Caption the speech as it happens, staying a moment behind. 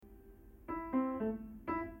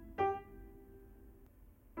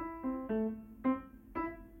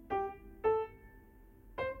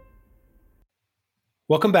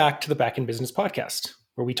Welcome back to the Back in Business podcast,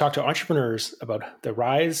 where we talk to entrepreneurs about the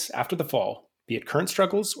rise after the fall, be it current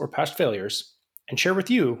struggles or past failures, and share with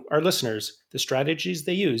you, our listeners, the strategies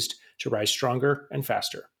they used to rise stronger and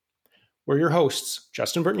faster. We're your hosts,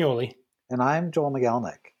 Justin Bertagnoli. And I'm Joel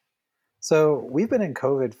McGelnick. So we've been in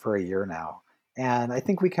COVID for a year now, and I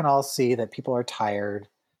think we can all see that people are tired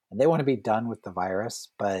and they want to be done with the virus,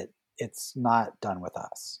 but it's not done with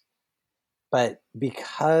us. But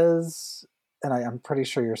because, and I'm pretty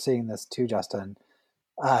sure you're seeing this too, Justin,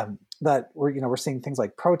 that we're seeing things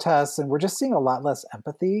like protests, and we're just seeing a lot less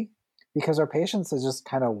empathy because our patience is just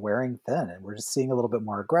kind of wearing thin, and we're just seeing a little bit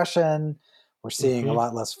more aggression. We're seeing a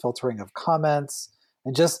lot less filtering of comments,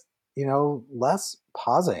 and just less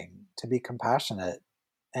pausing to be compassionate,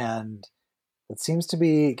 and it seems to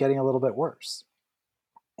be getting a little bit worse.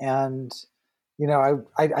 And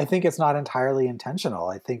I think it's not entirely intentional.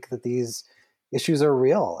 I think that these issues are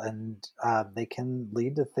real, and they can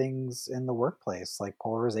lead to things in the workplace like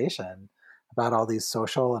polarization about all these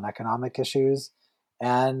social and economic issues,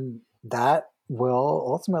 and that will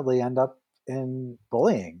ultimately end up in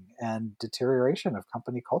bullying and deterioration of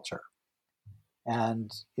company culture. And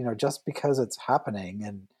just because it's happening,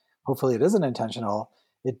 and hopefully it isn't intentional,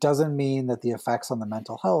 it doesn't mean that the effects on the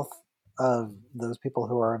mental health of those people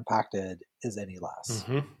who are impacted is any less.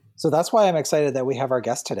 So that's why I'm excited that we have our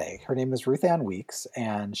guest today. Her name is Ruthann Weeks,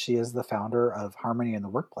 and she is the founder of Harmony in the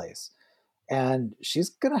Workplace. And she's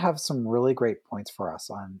going to have some really great points for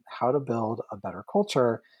us on how to build a better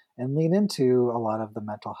culture and lean into a lot of the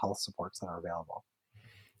mental health supports that are available.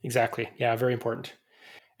 Exactly. Yeah, very important.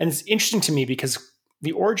 And it's interesting to me because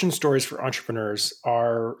the origin stories for entrepreneurs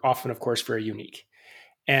are often, of course, very unique.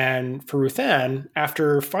 And for Ruthann,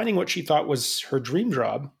 after finding what she thought was her dream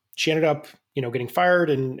job, she ended up getting fired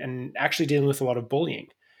and actually dealing with a lot of bullying.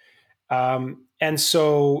 And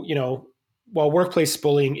so, while workplace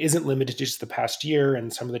bullying isn't limited to just the past year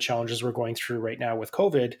and some of the challenges we're going through right now with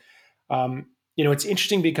COVID, it's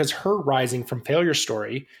interesting because her rising from failure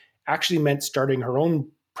story actually meant starting her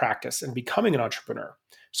own practice and becoming an entrepreneur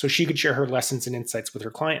so she could share her lessons and insights with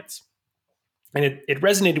her clients. And it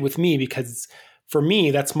resonated with me because for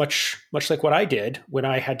me, that's much like what I did when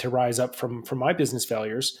I had to rise up from my business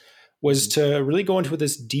failures, was to really go into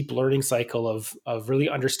this deep learning cycle of really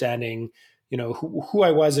understanding, who I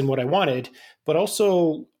was and what I wanted, but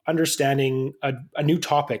also understanding a new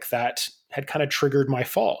topic that had kind of triggered my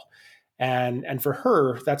fall. And for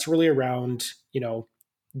her, that's really around,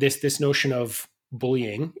 this notion of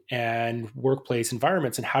bullying and workplace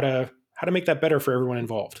environments and how to make that better for everyone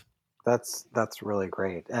involved. That's really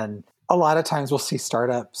great. And a lot of times we'll see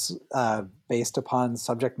startups based upon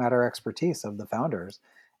subject matter expertise of the founders.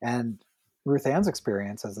 And Ruthann's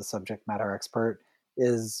experience as a subject matter expert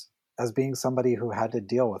is as being somebody who had to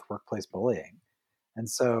deal with workplace bullying. And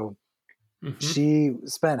so she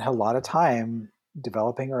spent a lot of time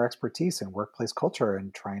developing her expertise in workplace culture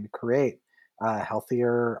and trying to create a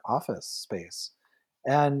healthier office space.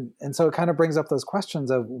 And so it kind of brings up those questions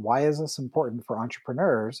of why is this important for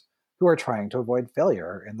entrepreneurs who are trying to avoid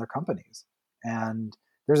failure in their companies? And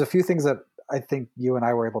there's a few things that I think you and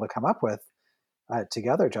I were able to come up with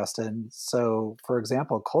together, Justin. So, for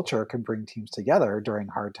example, culture can bring teams together during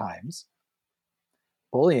hard times.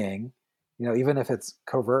 Bullying, even if it's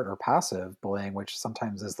covert or passive bullying, which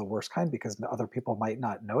sometimes is the worst kind because other people might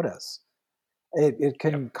not notice, it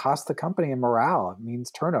can cost the company in morale. It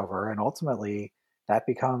means turnover, and ultimately that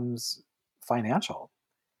becomes financial.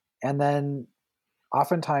 And then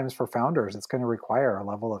oftentimes for founders, it's going to require a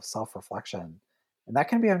level of self-reflection. And that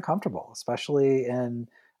can be uncomfortable, especially in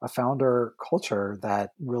a founder culture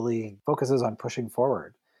that really focuses on pushing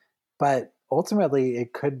forward. But ultimately,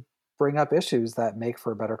 it could bring up issues that make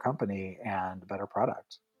for a better company and a better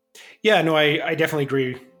product. Yeah, no, I definitely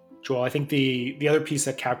agree, Joel. I think the other piece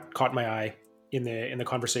that caught my eye in the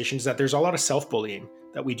conversation is that there's a lot of self-bullying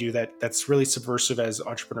that we do that's really subversive as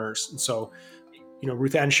entrepreneurs. And so,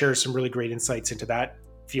 Ruthann shares some really great insights into that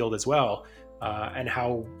field as well, and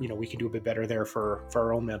how we can do a bit better there for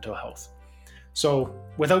our own mental health. So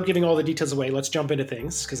without giving all the details away, let's jump into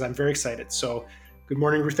things because I'm very excited. So good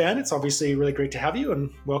morning, Ruthann. It's obviously really great to have you, and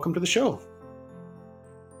welcome to the show.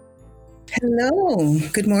 Hello.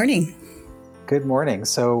 Good morning. Good morning.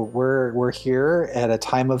 So we're here at a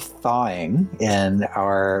time of thawing in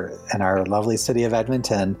our lovely city of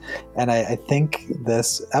Edmonton, and I think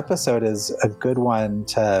this episode is a good one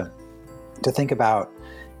to think about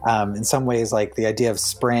in some ways, like the idea of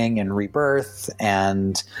spring and rebirth,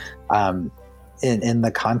 and in the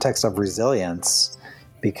context of resilience,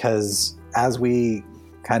 because as we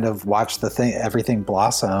kind of watch everything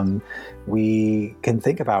blossom, we can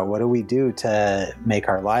think about what do we do to make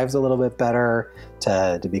our lives a little bit better,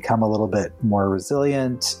 to become a little bit more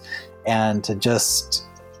resilient, and to just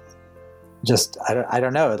I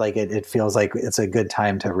don't know, like it feels like it's a good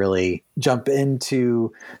time to really jump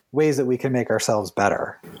into ways that we can make ourselves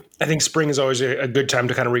better. I think spring is always a good time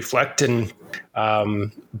to kind of reflect, and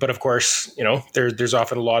but of course, there's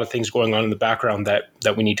often a lot of things going on in the background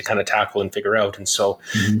that we need to kind of tackle and figure out. And so,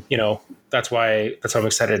 that's why I'm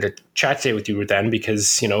excited to chat today with you, Ruthann,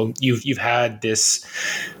 because you've had this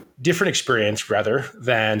different experience rather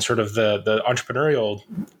than sort of the entrepreneurial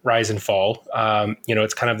rise and fall.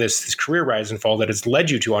 It's kind of this career rise and fall that has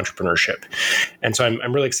led you to entrepreneurship. And so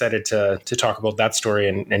I'm really excited to talk about that story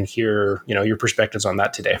and hear, your perspectives on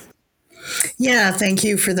that today. Yeah, thank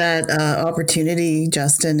you for that opportunity,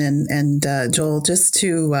 Justin and Joel. Just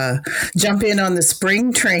to jump in on the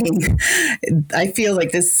spring train, I feel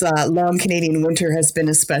like this long Canadian winter has been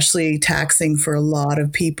especially taxing for a lot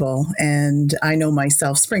of people. And I know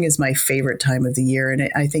myself, spring is my favorite time of the year. And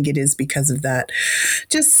I think it is because of that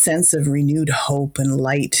just sense of renewed hope and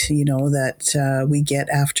light, that we get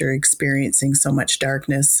after experiencing so much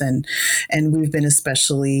darkness. And we've been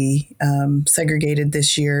especially segregated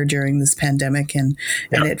this year during this pandemic, and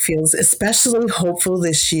it feels especially hopeful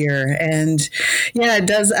this year. And yeah, it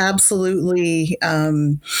does absolutely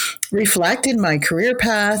reflect in my career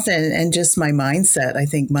path and just my mindset. I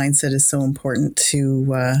think mindset is so important to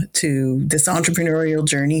this entrepreneurial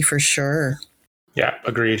journey for sure. Yeah,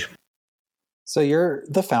 agreed. So you're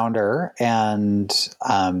the founder, and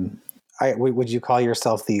would you call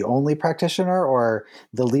yourself the only practitioner or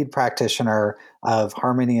the lead practitioner of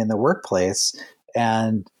Harmony in the Workplace?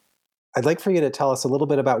 And I'd like for you to tell us a little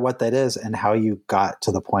bit about what that is and how you got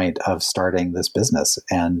to the point of starting this business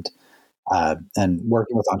and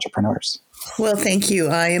working with entrepreneurs. Well, thank you.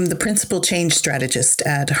 I am the principal change strategist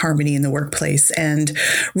at Harmony in the Workplace. And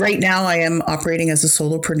right now I am operating as a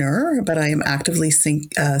solopreneur, but I am actively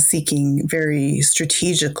seeking very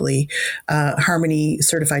strategically Harmony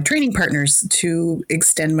certified training partners to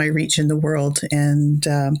extend my reach in the world, and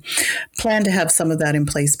plan to have some of that in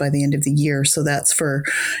place by the end of the year. So that's for,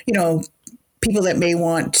 people that may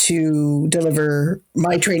want to deliver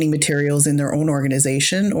my training materials in their own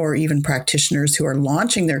organization, or even practitioners who are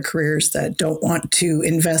launching their careers that don't want to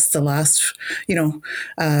invest the last,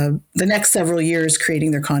 the next several years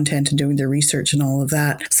creating their content and doing their research and all of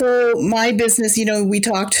that. So my business, you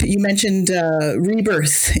mentioned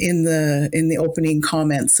rebirth in the opening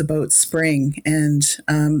comments about spring. And,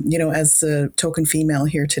 as a token female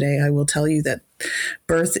here today, I will tell you that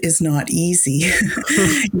birth is not easy,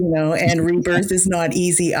 and rebirth is not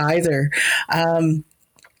easy either. And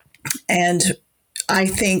I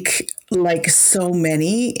think, like so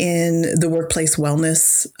many in the workplace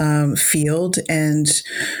wellness field, and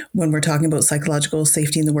when we're talking about psychological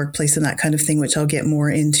safety in the workplace and that kind of thing, which I'll get more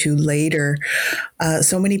into later,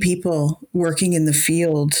 so many people working in the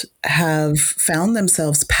field have found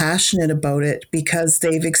themselves passionate about it because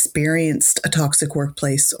they've experienced a toxic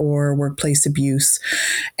workplace or workplace abuse.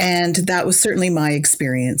 And that was certainly my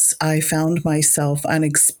experience. I found myself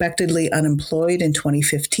unexpectedly unemployed in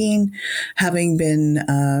 2015, having been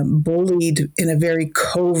bullied in a very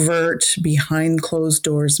covert, behind closed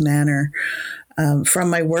doors manner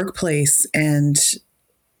from my workplace, and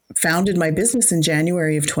founded my business in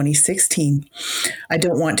January of 2016. I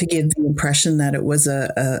don't want to give the impression that it was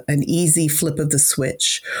an easy flip of the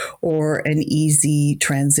switch or an easy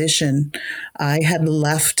transition. I had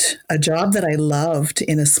left a job that I loved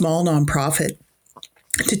in a small nonprofit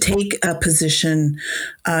to take a position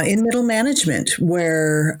in middle management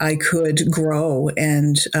where I could grow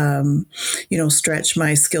and, stretch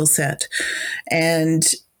my skill set. And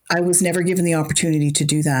I was never given the opportunity to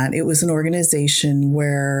do that. It was an organization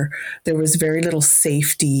where there was very little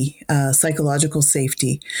safety, psychological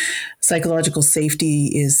safety. Psychological safety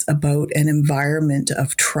is about an environment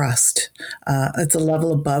of trust. It's a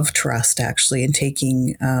level above trust, actually, in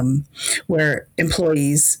taking where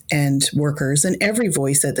employees and workers and every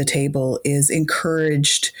voice at the table is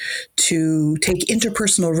encouraged to take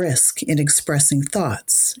interpersonal risk in expressing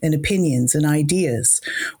thoughts and opinions and ideas,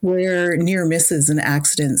 where near misses and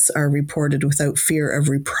accidents are reported without fear of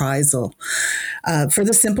reprisal, for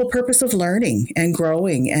the simple purpose of learning and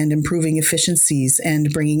growing and improving efficiencies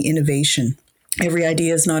and bringing innovation. Every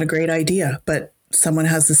idea is not a great idea, but someone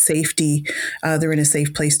has the safety, they're in a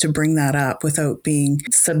safe place to bring that up without being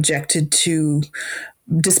subjected to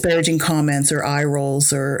disparaging comments or eye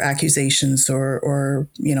rolls or accusations or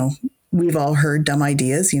we've all heard dumb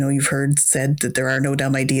ideas. You've heard said that there are no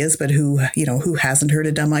dumb ideas, but who hasn't heard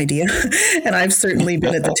a dumb idea? And I've certainly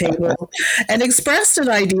been at the table and expressed an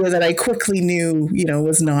idea that I quickly knew,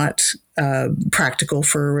 was not practical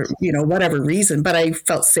for, whatever reason, but I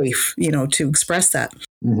felt safe, to express that.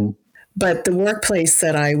 Mm-hmm. But the workplace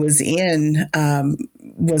that I was in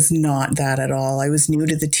was not that at all. I was new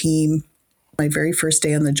to the team. My very first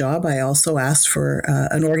day on the job, I also asked for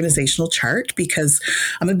an organizational chart because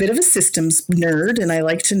I'm a bit of a systems nerd and I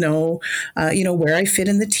like to know, where I fit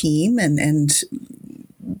in the team and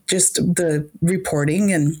just the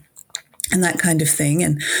reporting and that kind of thing.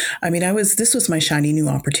 And I mean, this was my shiny new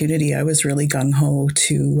opportunity. I was really gung ho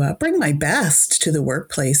to bring my best to the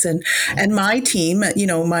workplace and my team,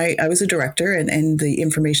 I was a director and the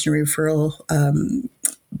information referral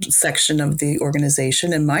section of the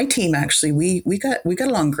organization, and my team actually we got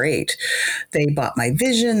along great. They bought my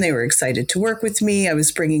vision. They were excited to work with me. I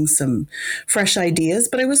was bringing some fresh ideas,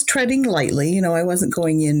 but I was treading lightly. I wasn't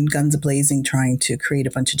going in guns a-blazing trying to create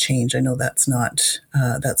a bunch of change. I know that's not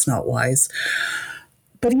wise.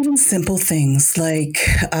 But even simple things like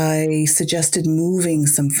I suggested moving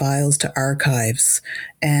some files to archives,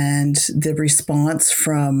 and the response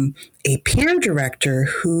from a peer director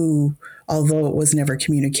who, although it was never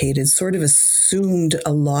communicated, sort of assumed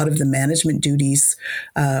a lot of the management duties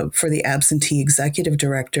for the absentee executive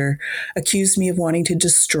director, accused me of wanting to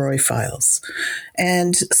destroy files.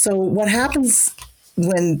 And so what happens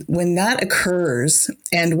when that occurs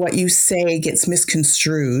and what you say gets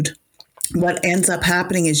misconstrued, what ends up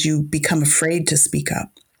happening is you become afraid to speak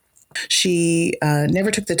up. She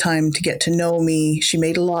never took the time to get to know me. She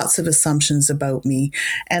made lots of assumptions about me.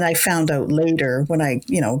 And I found out later when I,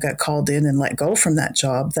 got called in and let go from that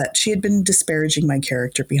job that she had been disparaging my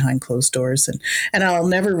character behind closed doors. And I'll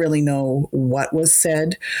never really know what was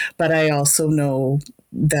said, but I also know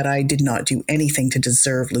that I did not do anything to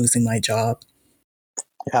deserve losing my job.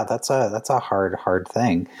 Yeah, that's a hard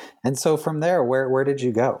thing. And so from there, where did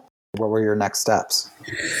you go? What were your next steps?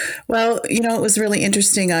 Well, it was really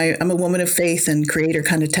interesting. I'm a woman of faith, and Creator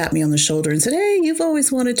kind of tapped me on the shoulder and said, "Hey, you've always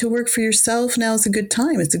wanted to work for yourself. Now's a good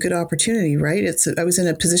time. It's a good opportunity, right?" I was in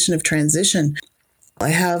a position of transition.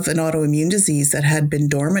 I have an autoimmune disease that had been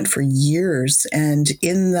dormant for years. And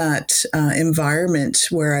in that environment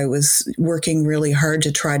where I was working really hard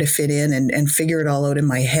to try to fit in and figure it all out in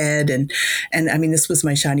my head. And I mean, this was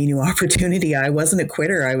my shiny new opportunity. I wasn't a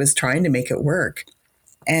quitter. I was trying to make it work.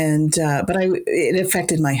 And, but it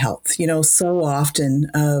affected my health. So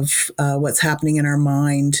often of what's happening in our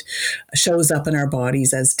mind shows up in our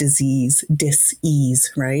bodies as dis-ease,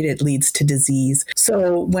 right? It leads to disease.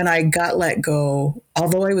 So when I got let go,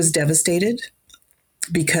 although I was devastated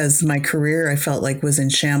because my career I felt like was in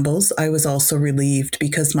shambles, I was also relieved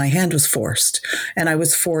because my hand was forced, and I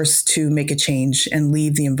was forced to make a change and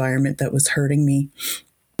leave the environment that was hurting me.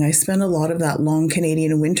 I spent a lot of that long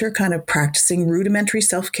Canadian winter kind of practicing rudimentary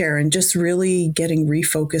self-care and just really getting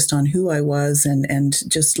refocused on who I was and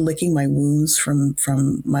just licking my wounds from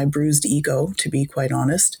my bruised ego, to be quite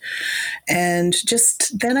honest. And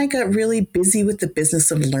just then I got really busy with the business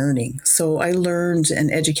of learning. So I learned and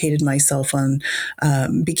educated myself on,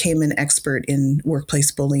 became an expert in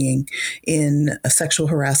workplace bullying, in sexual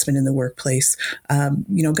harassment in the workplace,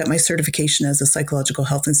 got my certification as a psychological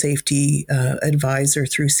health and safety advisor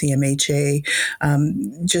through CMHA,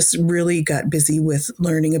 just really got busy with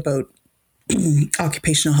learning about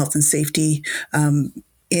occupational health and safety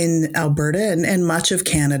in Alberta and much of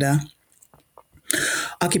Canada.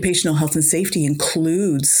 Occupational health and safety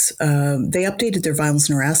includes, they updated their violence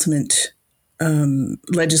and harassment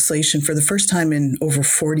legislation for the first time in over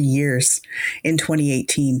 40 years in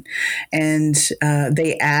 2018. And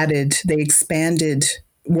they expanded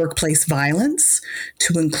workplace violence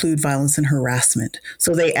to include violence and harassment.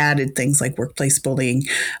 So they added things like workplace bullying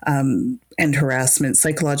and harassment,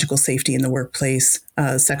 psychological safety in the workplace,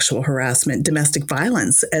 sexual harassment, domestic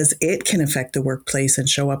violence, as it can affect the workplace and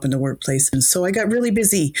show up in the workplace. And so I got really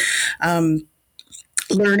busy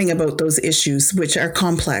learning about those issues, which are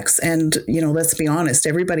complex. And, let's be honest,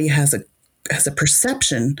 everybody has a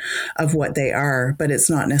perception of what they are, but it's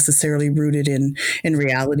not necessarily rooted in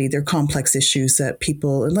reality. They're complex issues that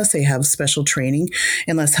people, unless they have special training,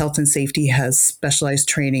 unless health and safety has specialized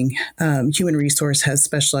training, human resource has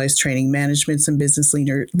specialized training, managements and business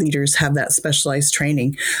leaders have that specialized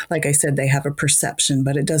training. Like I said, they have a perception,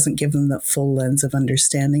 but it doesn't give them the full lens of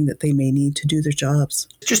understanding that they may need to do their jobs.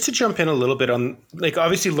 Just to jump in a little bit on,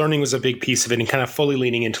 obviously learning was a big piece of it, and kind of fully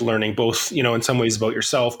leaning into learning, both, in some ways about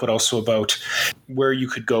yourself, but also about where you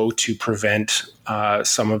could go to prevent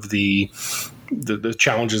some of the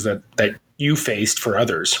challenges that you faced for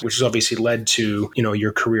others, which has obviously led to,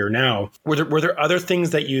 your career now. Were there other things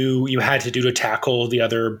that you had to do to tackle the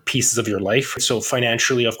other pieces of your life? So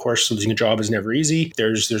financially, of course, losing a job is never easy.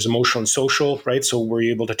 There's emotional and social, right? So were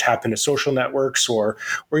you able to tap into social networks or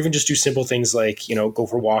even just do simple things like, go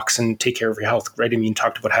for walks and take care of your health, right? I mean, you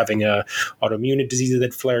talked about having a autoimmune disease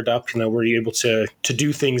that flared up, were you able to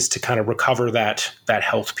do things to kind of recover that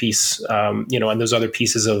health piece, and those other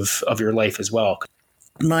pieces of your life as well?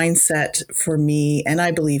 Mindset for me, and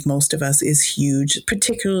I believe most of us, is huge,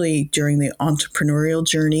 particularly during the entrepreneurial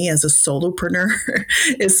journey as a solopreneur,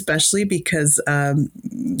 especially because, I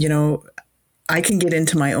can get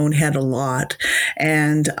into my own head a lot,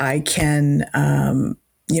 and I can,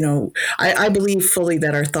 I believe fully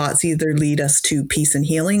that our thoughts either lead us to peace and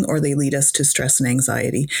healing or they lead us to stress and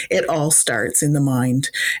anxiety. It all starts in the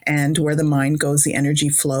mind, and where the mind goes, the energy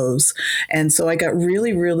flows. And so I got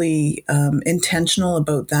really, really intentional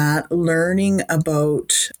about that, learning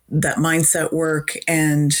about that mindset work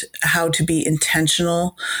and how to be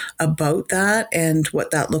intentional about that and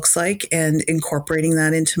what that looks like, and incorporating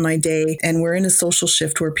that into my day. And we're in a social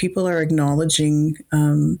shift where people are acknowledging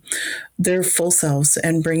their full selves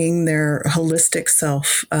and bringing their holistic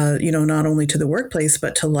self, not only to the workplace,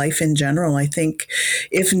 but to life in general. I think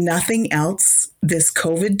if nothing else, this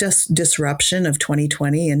COVID disruption of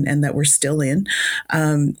 2020 and that we're still in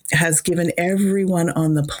has given everyone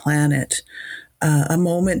on the planet a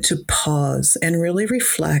moment to pause and really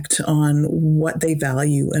reflect on what they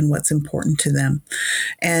value and what's important to them.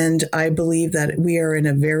 And I believe that we are in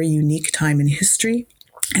a very unique time in history,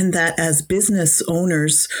 and that as business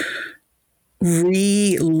owners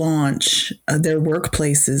relaunch their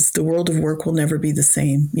workplaces, the world of work will never be the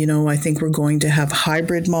same. I think we're going to have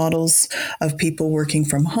hybrid models of people working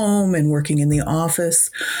from home and working in the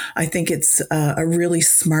office. I think it's a really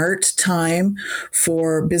smart time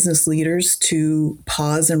for business leaders to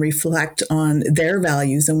pause and reflect on their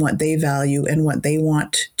values and what they value and what they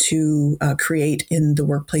want to create in the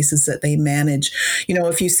workplaces that they manage.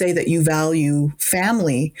 If you say that you value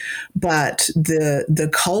family, but the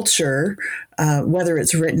culture, whether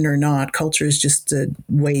it's written or not, culture is just the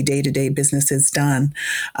way day-to-day business is done.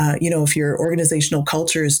 If your organizational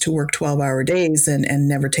culture is to work 12-hour days and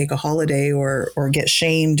never take a holiday or get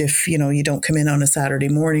shamed if, you don't come in on a Saturday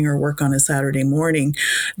morning or work on a Saturday morning,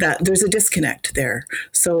 that there's a disconnect there.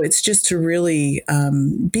 So it's just to really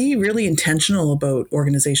be really intentional about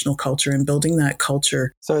organizational culture and building that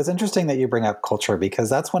culture. So it's interesting that you bring up culture, because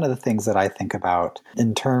that's one of the things that I think about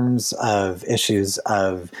in terms of issues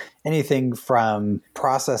of anything from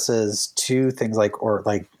processes to things like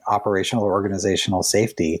operational or organizational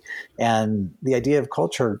safety. And the idea of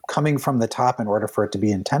culture coming from the top in order for it to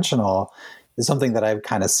be intentional is something that I've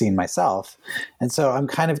kind of seen myself. And so I'm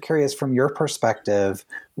kind of curious, from your perspective,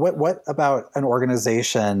 what about an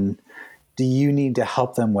organization do you need to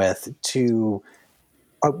help them with to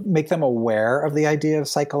make them aware of the idea of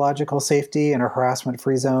psychological safety and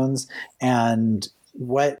harassment-free zones, and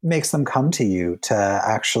what makes them come to you to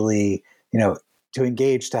actually, to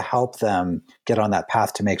engage, to help them get on that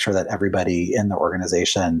path to make sure that everybody in the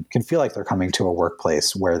organization can feel like they're coming to a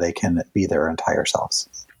workplace where they can be their entire selves?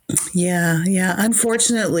 Yeah.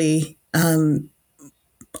 Unfortunately,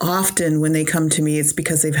 often when they come to me, it's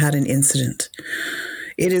because they've had an incident.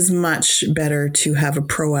 It is much better to have a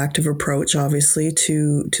proactive approach, obviously,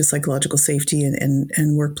 to psychological safety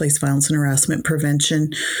and workplace violence and harassment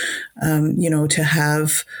prevention, to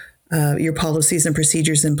have your policies and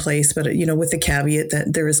procedures in place, but, with the caveat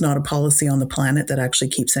that there is not a policy on the planet that actually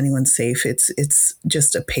keeps anyone safe. It's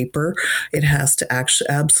just a paper. It has to actually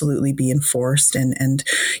absolutely be enforced. And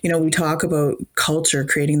we talk about culture,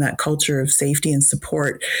 creating that culture of safety and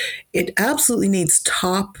support. It absolutely needs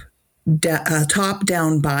top-down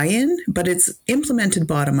buy-in, but it's implemented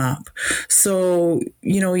bottom-up. So,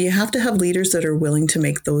 you have to have leaders that are willing to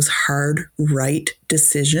make those hard, right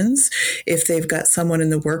decisions. If they've got someone in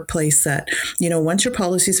the workplace that, once your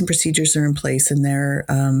policies and procedures are in place and they're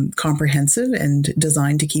comprehensive and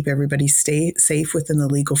designed to keep everybody safe within the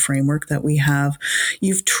legal framework that we have,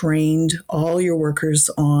 you've trained all your workers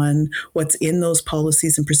on what's in those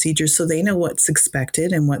policies and procedures, so they know what's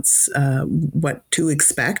expected and what to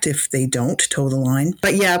expect if they don't toe the line.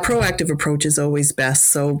 But yeah, a proactive approach is always best.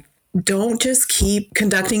 So don't just keep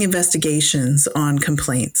conducting investigations on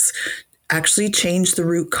complaints. Actually change the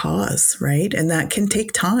root cause, right? And that can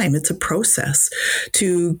take time. It's a process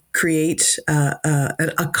to create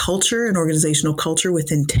a culture, an organizational culture with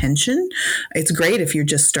intention. It's great if you're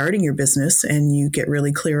just starting your business and you get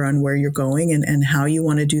really clear on where you're going and how you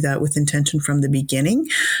want to do that with intention from the beginning.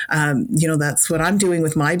 That's what I'm doing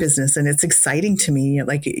with my business, and it's exciting to me.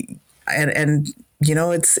 Like, and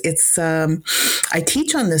I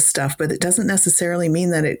teach on this stuff, but it doesn't necessarily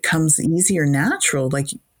mean that it comes easy or natural. Like,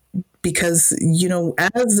 because,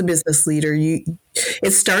 as a business leader,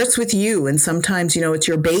 it starts with you. And sometimes, it's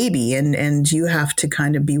your baby and you have to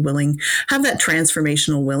kind of be willing, have that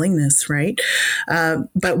transformational willingness, right?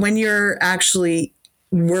 But when you're actually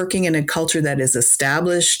working in a culture that is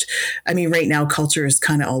established, I mean, right now, culture is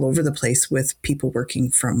kind of all over the place with people working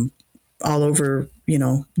from all over,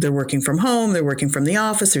 they're working from home, they're working from the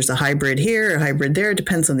office. There's a hybrid here, a hybrid there. It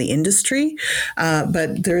depends on the industry.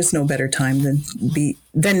 But there is no better time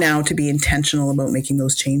than now to be intentional about making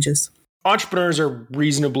those changes. Entrepreneurs are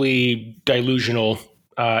reasonably delusional,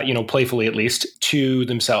 playfully at least, to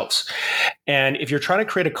themselves. And if you're trying to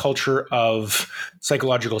create a culture of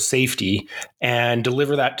psychological safety and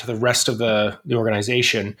deliver that to the rest of the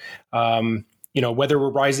organization, whether we're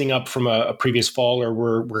rising up from a previous fall or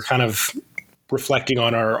we're kind of reflecting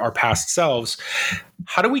on our past selves,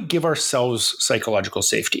 how do we give ourselves psychological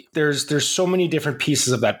safety? There's so many different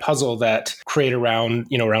pieces of that puzzle that create around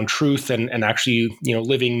truth and actually,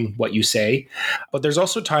 living what you say. But there's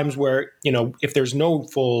also times where, if there's no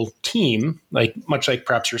full team, like much like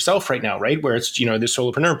perhaps yourself right now, right? Where it's, the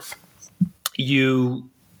solopreneur,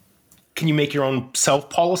 can you make your own self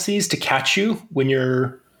policies to catch you when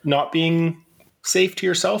you're not being safe to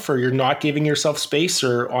yourself, or you're not giving yourself space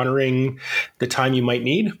or honoring the time you might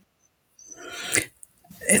need?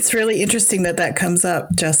 It's really interesting that comes up,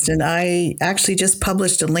 Justin. I actually just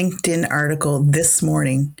published a LinkedIn article this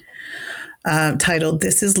morning titled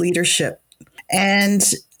 "This is Leadership." And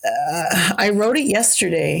I wrote it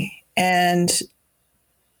yesterday, and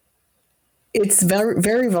it's very,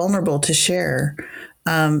 very vulnerable to share.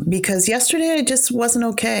 Because yesterday I just wasn't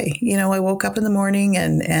okay. I woke up in the morning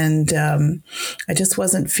and I just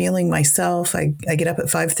wasn't feeling myself. I get up at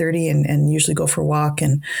 5:30 and usually go for a walk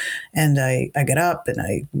and I got up and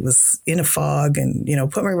I was in a fog and,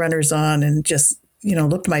 put my runners on and just,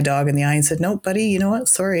 looked my dog in the eye and said, "No, buddy, you know what?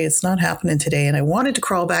 Sorry, it's not happening today." And I wanted to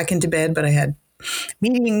crawl back into bed, but I had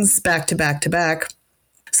meetings back to back to back.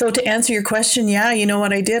 So to answer your question, yeah, you know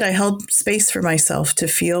what I did? I held space for myself to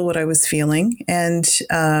feel what I was feeling and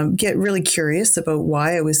get really curious about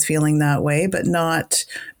why I was feeling that way, but not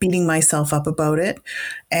beating myself up about it.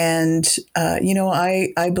 And,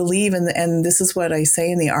 I believe, and this is what I say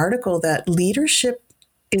in the article, that leadership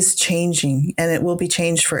is changing and it will be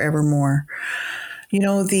changed forevermore.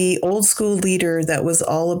 The old school leader that was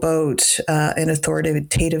all about an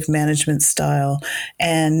authoritative management style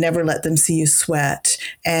and never let them see you sweat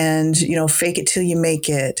and, fake it till you make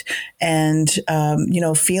it. And,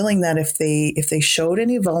 feeling that if they showed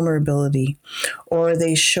any vulnerability or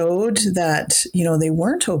they showed that, they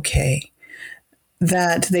weren't okay,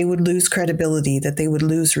 that they would lose credibility, that they would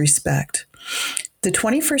lose respect. The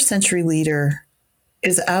 21st century leader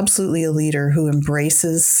is absolutely a leader who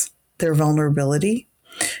embraces their vulnerability.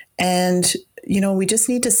 And, we just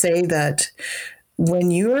need to say that when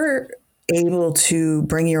you're able to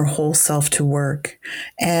bring your whole self to work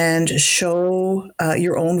and show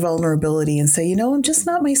your own vulnerability and say, I'm just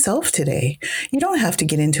not myself today. You don't have to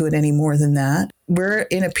get into it any more than that. We're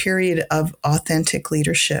in a period of authentic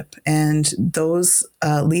leadership, and those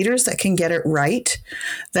leaders that can get it right,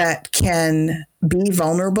 that can be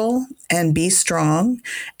vulnerable and be strong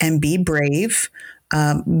and be brave,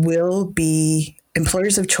 will be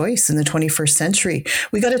employers of choice in the 21st century.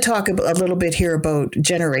 We got to talk a little bit here about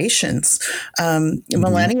generations.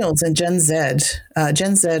 Millennials and Gen Z.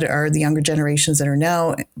 Gen Z are the younger generations that are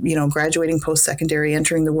now, graduating post-secondary,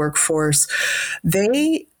 entering the workforce.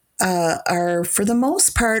 They are, for the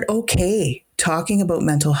most part, okay talking about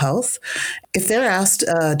mental health. If they're asked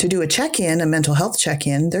to do a mental health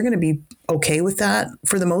check-in, they're going to be okay with that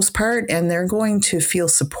for the most part, and they're going to feel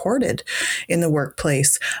supported in the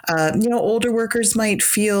workplace. Older workers might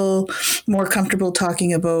feel more comfortable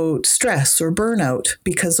talking about stress or burnout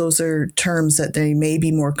because those are terms that they may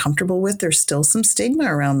be more comfortable with. There's still some stigma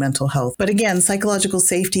around mental health. But again, psychological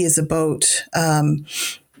safety is about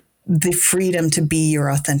the freedom to be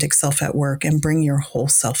your authentic self at work and bring your whole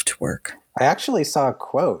self to work. I actually saw a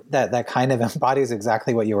quote that kind of embodies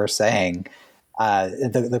exactly what you were saying.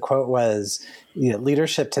 The quote was,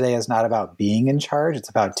 leadership today is not about being in charge. It's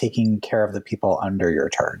about taking care of the people under your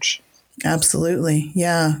charge. Absolutely.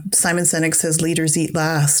 Yeah. Simon Sinek says leaders eat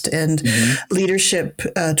last. And leadership,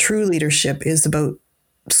 true leadership, is about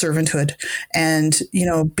servanthood, and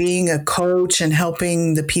being a coach and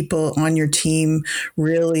helping the people on your team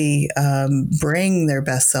really bring their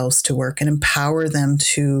best selves to work and empower them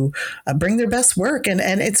to bring their best work, and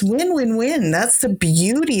it's win-win-win. That's the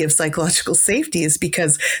beauty of psychological safety, is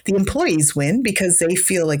because the employees win because they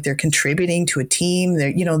feel like they're contributing to a team.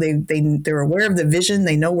 They're aware of the vision,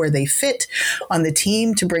 they know where they fit on the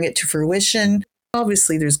team to bring it to fruition.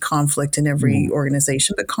 Obviously, there's conflict in every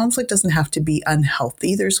organization, but conflict doesn't have to be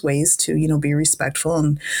unhealthy. There's ways to, be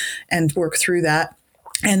respectful and work through that.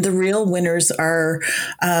 And the real winners are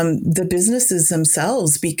the businesses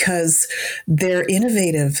themselves, because they're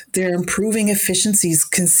innovative. They're improving efficiencies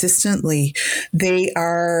consistently. They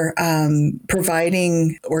are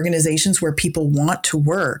providing organizations where people want to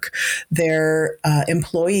work. Their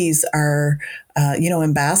employees are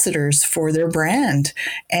ambassadors for their brand,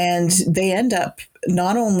 and they end up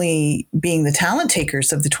not only being the talent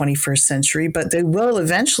takers of the 21st century, but they will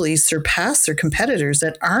eventually surpass their competitors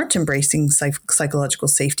that aren't embracing psychological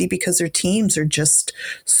safety, because their teams are just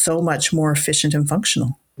so much more efficient and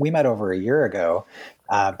functional. We met over a year ago,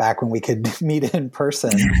 back when we could meet in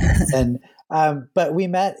person, and but we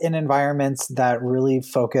met in environments that really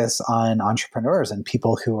focus on entrepreneurs and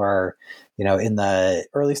people who are, in the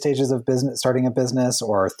early stages of business, starting a business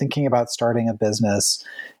or thinking about starting a business.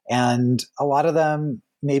 And a lot of them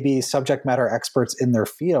may be subject matter experts in their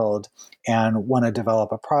field and want to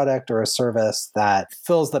develop a product or a service that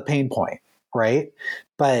fills the pain point, right?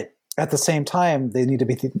 But at the same time, they need to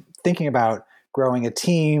be thinking about growing a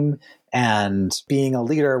team and being a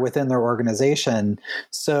leader within their organization.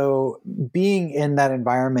 So being in that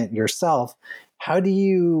environment yourself, how do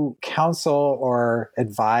you counsel or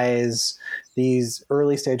advise these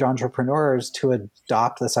early stage entrepreneurs to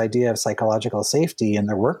adopt this idea of psychological safety in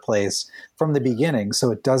their workplace from the beginning so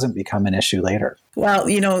it doesn't become an issue later? Well,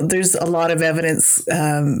 there's a lot of evidence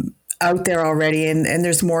out there already, and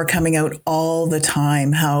there's more coming out all the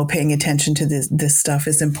time, how paying attention to this stuff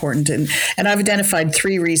is important. And I've identified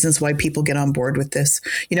 3 reasons why people get on board with this.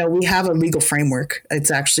 We have a legal framework. It's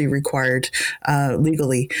actually required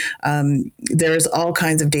legally. There's all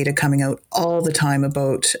kinds of data coming out all the time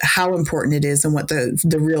about how important it is and what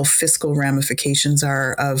the real fiscal ramifications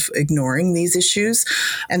are of ignoring these issues.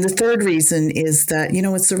 And the 3rd reason is that,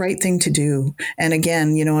 it's the right thing to do. And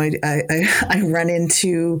again, I run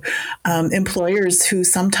into employers who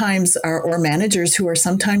sometimes are, or managers who are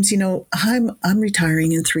sometimes, I'm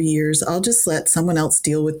retiring in 3 years. I'll just let someone else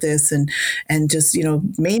deal with this and just,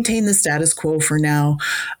 maintain the status quo for now.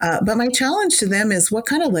 But my challenge to them is, what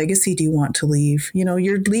kind of legacy do you want to leave?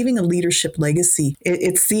 You're leaving a leadership legacy.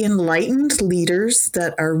 It's the enlightened leaders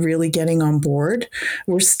that are really getting on board.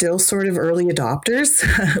 We're still sort of early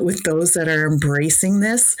adopters with those that are embracing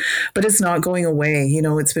this, but it's not going away.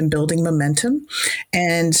 It's been building momentum.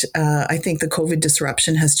 And I think the COVID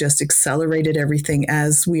disruption has just accelerated everything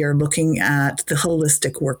as we are looking at the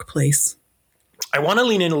holistic workplace. I want to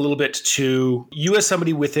lean in a little bit to you as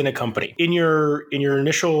somebody within a company. In your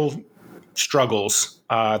initial struggles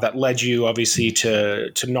that led you obviously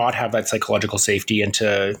to not have that psychological safety and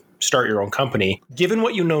to start your own company, given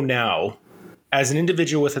what you know now as an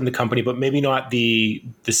individual within the company, but maybe not the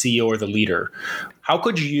CEO or the leader, how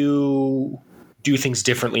could you do things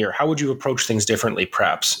differently, or how would you approach things differently,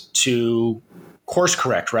 perhaps, to course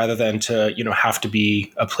correct rather than to, have to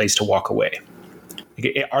be a place to walk away?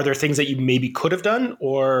 Are there things that you maybe could have done,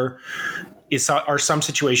 or are some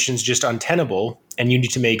situations just untenable and you need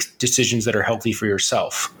to make decisions that are healthy for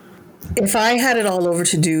yourself? If I had it all over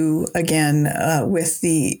to do again with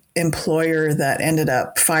the employer that ended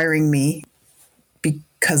up firing me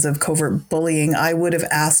because of covert bullying, I would have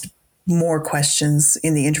asked more questions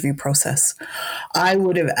in the interview process. I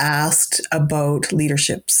would have asked about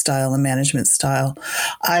leadership style and management style.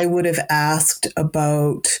 I would have asked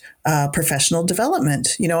about professional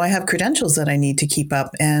development. I have credentials that I need to keep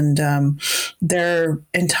up, and their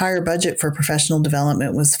entire budget for professional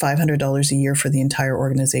development was $500 a year for the entire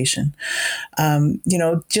organization.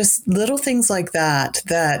 Just little things like that,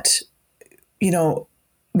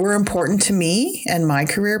 were important to me and my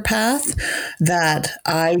career path that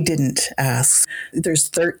I didn't ask. There's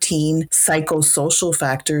 13 psychosocial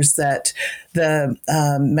factors that the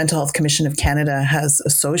Mental Health Commission of Canada has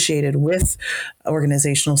associated with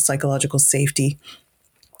organizational psychological safety.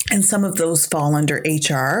 And some of those fall under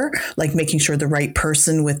HR, like making sure the right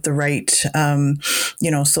person with the right,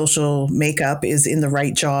 social makeup is in the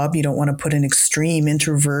right job. You don't want to put an extreme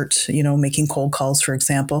introvert, making cold calls, for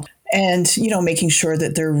example. and, making sure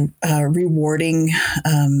that they're rewarding,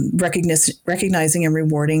 recognizing and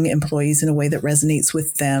rewarding employees in a way that resonates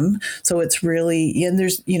with them. So it's really, and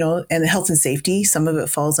there's, and health and safety, some of it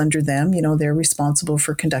falls under them. They're responsible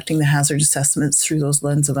for conducting the hazard assessments through those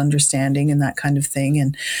lens of understanding and that kind of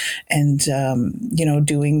thing. And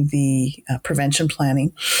doing the prevention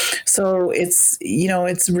planning. So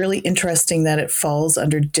it's really interesting that it falls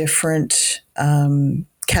under different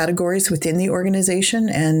categories within the organization,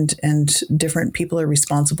 and different people are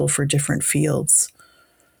responsible for different fields.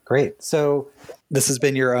 Great. So this has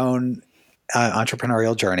been your own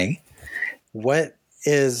entrepreneurial journey. What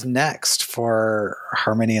is next for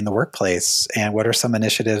Harmony in the Workplace, and what are some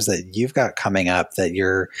initiatives that you've got coming up that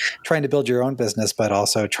you're trying to build your own business, but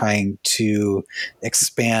also trying to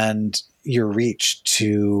expand your reach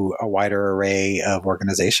to a wider array of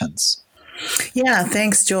organizations? Yeah,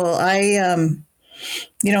 thanks, Joel. I,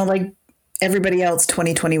 like everybody else,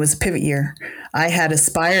 2020 was a pivot year. I had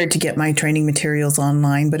aspired to get my training materials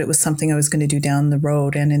online, but it was something I was going to do down the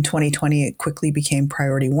road. And in 2020, it quickly became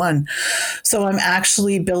priority one. So I'm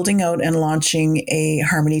actually building out and launching a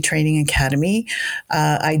Harmony Training Academy.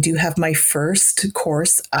 I do have my first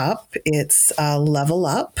course up. It's Level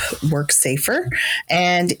Up, Work Safer.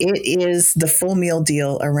 And it is the full meal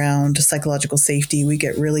deal around psychological safety. We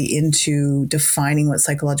get really into defining what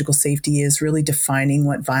psychological safety is, really defining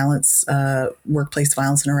what violence, workplace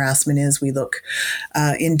violence and harassment is. We look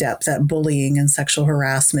in depth at bullying and sexual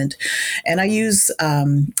harassment. And I use a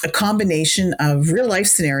combination of real life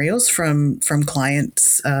scenarios from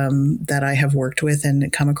clients that I have worked with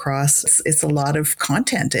and come across. It's a lot of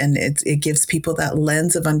content, and it gives people that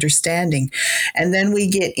lens of understanding. And then we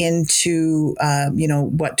get into,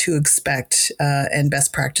 what to expect and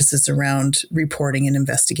best practices around reporting and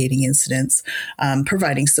investigating incidents,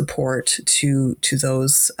 providing support to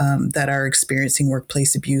those that are experiencing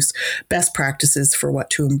workplace abuse, best practices for what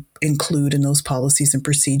to include in those policies and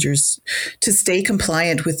procedures to stay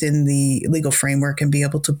compliant within the legal framework and be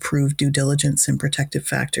able to prove due diligence and protective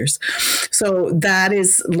factors. So that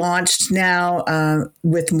is launched now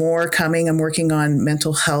with more coming. I'm working on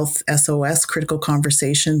mental health SOS, critical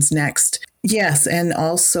conversations next. Yes, and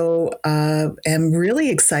also am really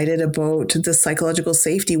excited about the psychological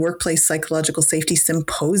safety, workplace psychological safety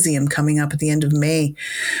symposium coming up at the end of May.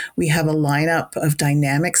 We have a lineup of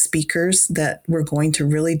dynamic speakers that we're going to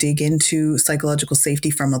really dig into psychological safety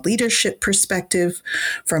from a leadership perspective,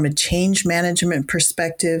 from a change management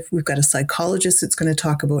perspective. We've got a psychologist that's going to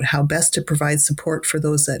talk about how best to provide support for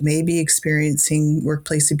those that may be experiencing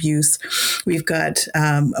workplace abuse. We've got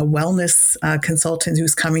a wellness consultant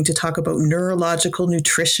who's coming to talk about neurological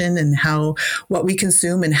nutrition and how what we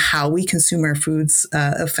consume and how we consume our foods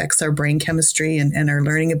affects our brain chemistry and our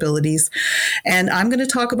learning abilities. And I'm going to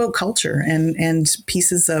talk about culture and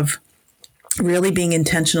pieces of really being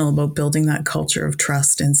intentional about building that culture of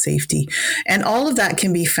trust and safety. And all of that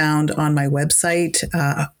can be found on my website,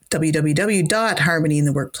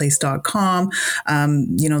 www.harmonyintheworkplace.com.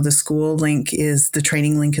 The school link the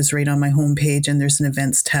training link is right on my homepage, and there's an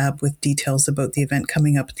events tab with details about the event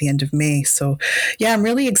coming up at the end of May. So yeah, I'm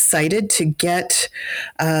really excited to get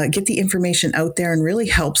the information out there and really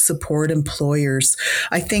help support employers.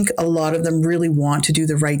 I think a lot of them really want to do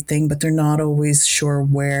the right thing, but they're not always sure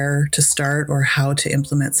where to start or how to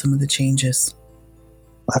implement some of the changes.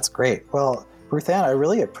 That's great. Well, Ruthann, I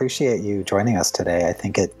really appreciate you joining us today. I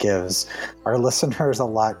think it gives our listeners a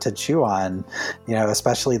lot to chew on,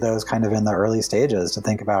 especially those kind of in the early stages to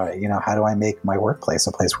think about, how do I make my workplace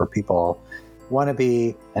a place where people want to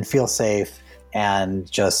be and feel safe and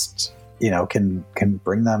just, can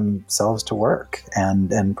bring themselves to work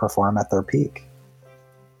and perform at their peak.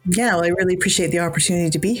 Yeah, well, I really appreciate the opportunity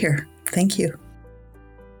to be here. Thank you.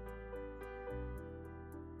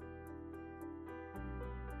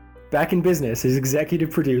 Back in Business is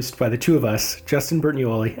executive produced by the two of us, Justin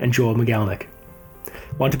Bertnioli and Joel McGalnick.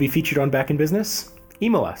 Want to be featured on Back in Business?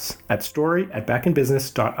 Email us at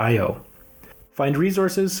story@backinbusiness.io. Find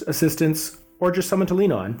resources, assistance, or just someone to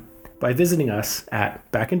lean on by visiting us at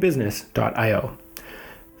backinbusiness.io.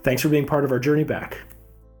 Thanks for being part of our journey back.